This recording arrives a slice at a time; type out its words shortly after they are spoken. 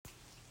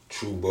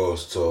Tru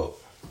Boss Talk.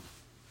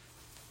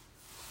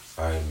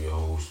 I am your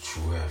host,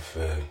 Tru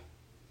F.A.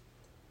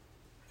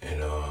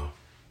 And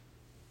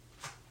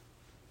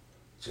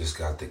just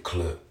got the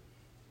clip.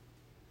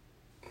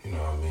 You know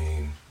what I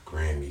mean?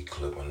 Grammy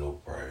clip. I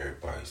know probably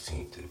everybody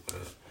seen it,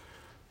 but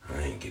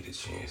I ain't get a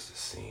chance to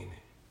see it.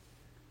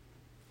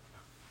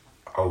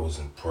 I was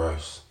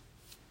impressed.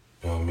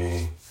 You know what I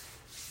mean?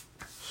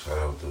 Shout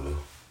out to the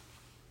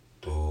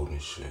dude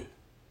and shit.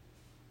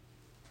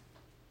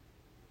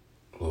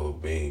 Lil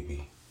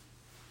Baby.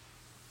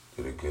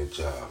 Did a good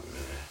job,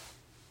 man.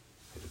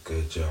 Did a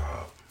good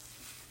job.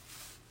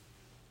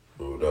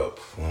 Wrote up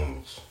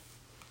performance.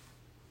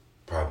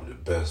 Probably the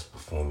best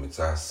performance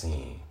I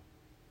seen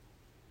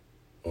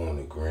on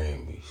the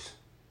Grammys.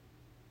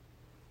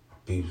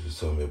 People was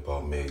telling me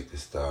about Meg Thee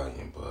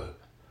Stallion, but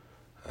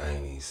I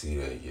ain't even see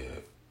that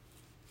yet.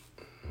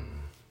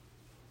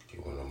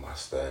 Get one of my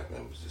staff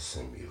members to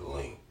send me the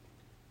link.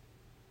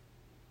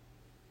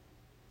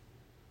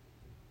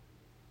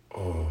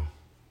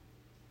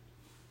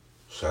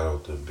 Shout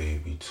out to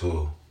Baby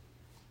too.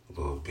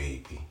 Lil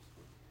Baby.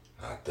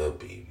 Not the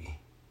baby.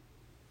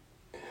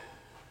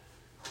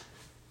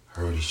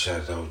 Heard he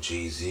shouted out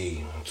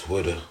Jay-Z on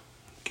Twitter.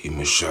 Give him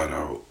a shout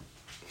out.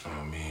 You know what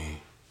I mean?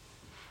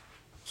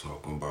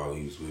 Talking about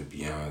he was with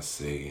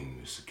Beyonce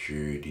and the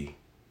security.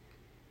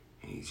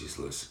 And he just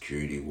let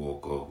security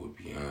walk off with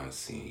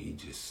Beyonce. And he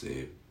just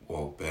said,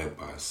 walk back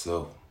by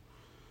himself.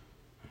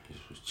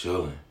 Just was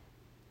chilling.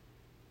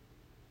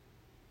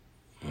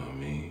 You know what I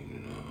mean?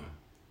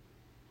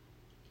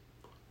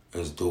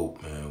 That's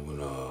dope, man,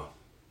 when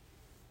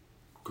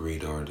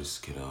great artists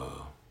can,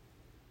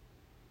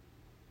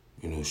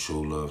 show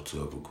love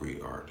to other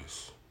great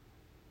artists.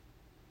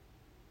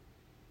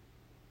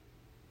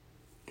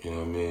 You know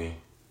what I mean?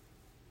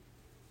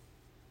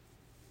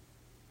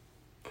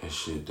 That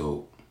shit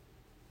dope.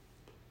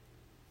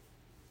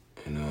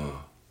 And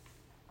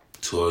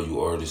to all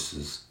you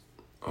artists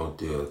out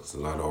there, there's a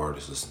lot of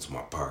artists listen to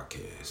my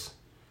podcast.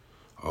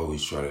 I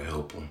always try to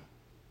help them.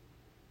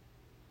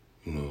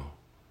 You know,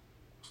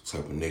 the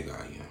type of nigga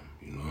I am,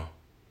 you know?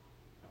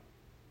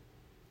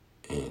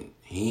 And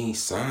he ain't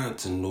signed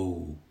to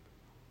no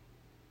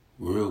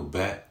real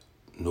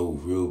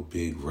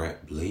big rap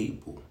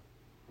label.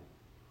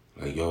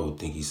 Like y'all would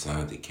think he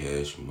signed to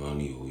Cash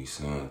Money or he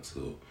signed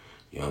to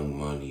Young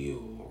Money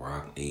or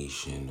Rock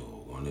Nation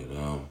or one of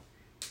them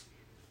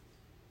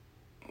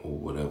or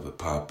whatever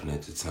popping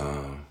at the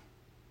time.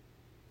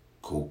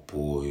 Coke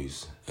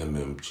Boys,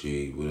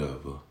 MMG,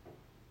 whatever.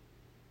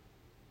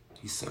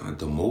 He signed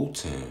to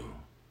Motown.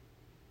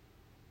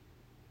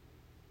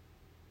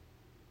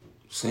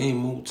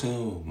 Same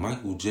Motown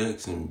Michael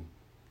Jackson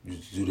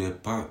used to do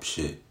that pop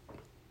shit.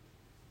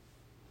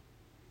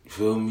 You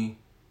feel me?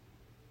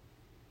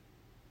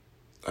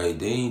 Like,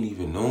 they ain't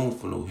even known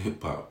for no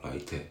hip-hop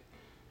like that.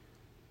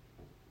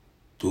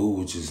 Dude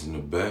was just in the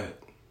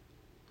back,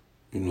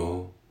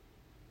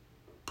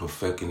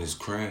 perfecting his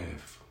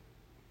craft,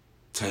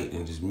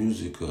 tightening his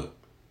music up.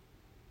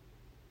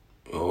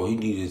 Oh, he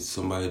needed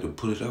somebody to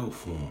put it out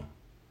for him.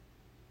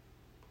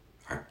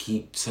 I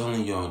keep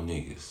telling y'all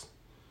niggas,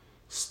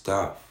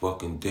 stop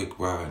fucking dick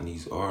riding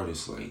these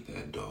artists like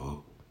that,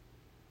 dog.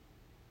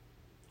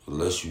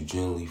 Unless you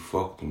generally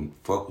fuck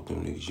with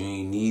them niggas.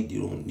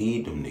 You don't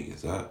need them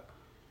niggas, huh?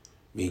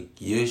 Make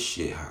your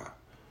shit hot.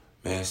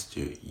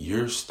 Master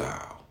your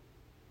style.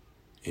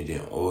 And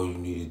then all you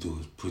need to do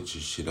is put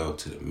your shit out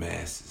to the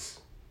masses.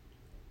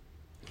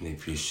 And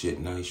if your shit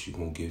nice, you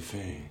gonna get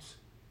fans.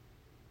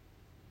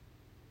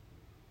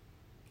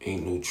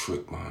 Ain't no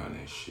trick behind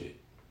that shit.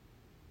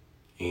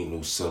 Ain't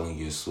no selling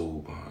your soul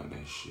behind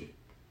that shit.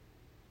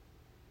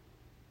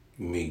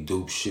 You make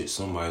dope shit,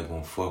 somebody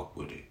gonna fuck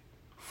with it.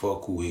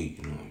 Fuck who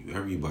hating on you.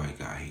 Everybody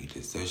got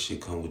haters. That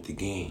shit come with the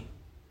game.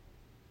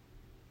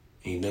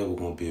 Ain't never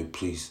gonna be a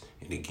place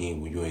in the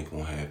game where you ain't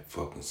gonna have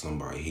fucking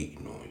somebody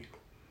hating on you.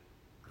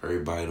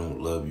 Everybody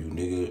don't love you,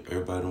 nigga.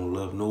 Everybody don't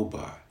love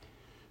nobody.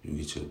 You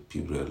get your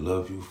people that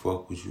love you,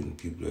 fuck with you, and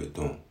people that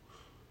don't.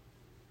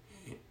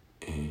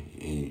 And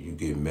you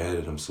get mad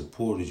at them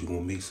supporters, you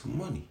gonna make some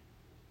money.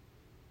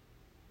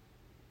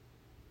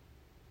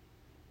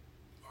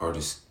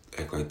 Artists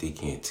act like they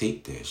can't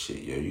take that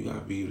shit, yo. You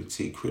gotta be able to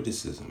take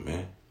criticism,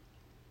 man.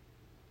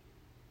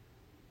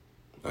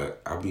 Like,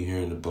 I be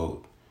hearing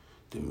about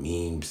the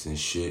memes and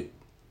shit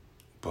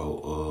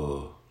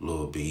about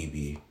Lil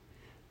Baby.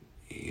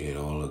 He had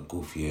all the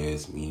goofy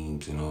ass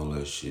memes and all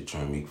that shit,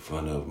 trying to make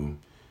fun of him.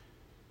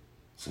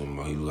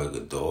 Somebody look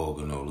like a dog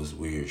and all this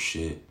weird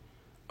shit.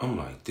 I'm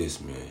like this,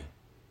 man.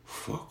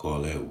 Fuck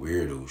all that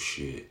weirdo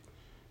shit.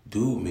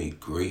 Dude make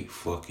great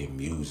fucking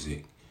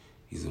music.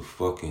 He's a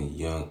fucking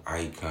young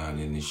icon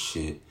in this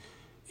shit.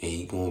 And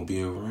he gonna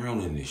be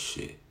around in this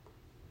shit.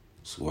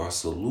 So I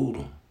salute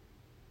him.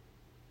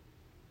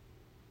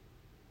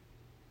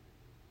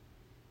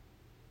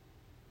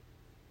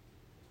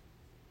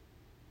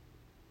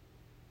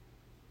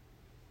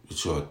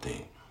 What y'all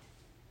think?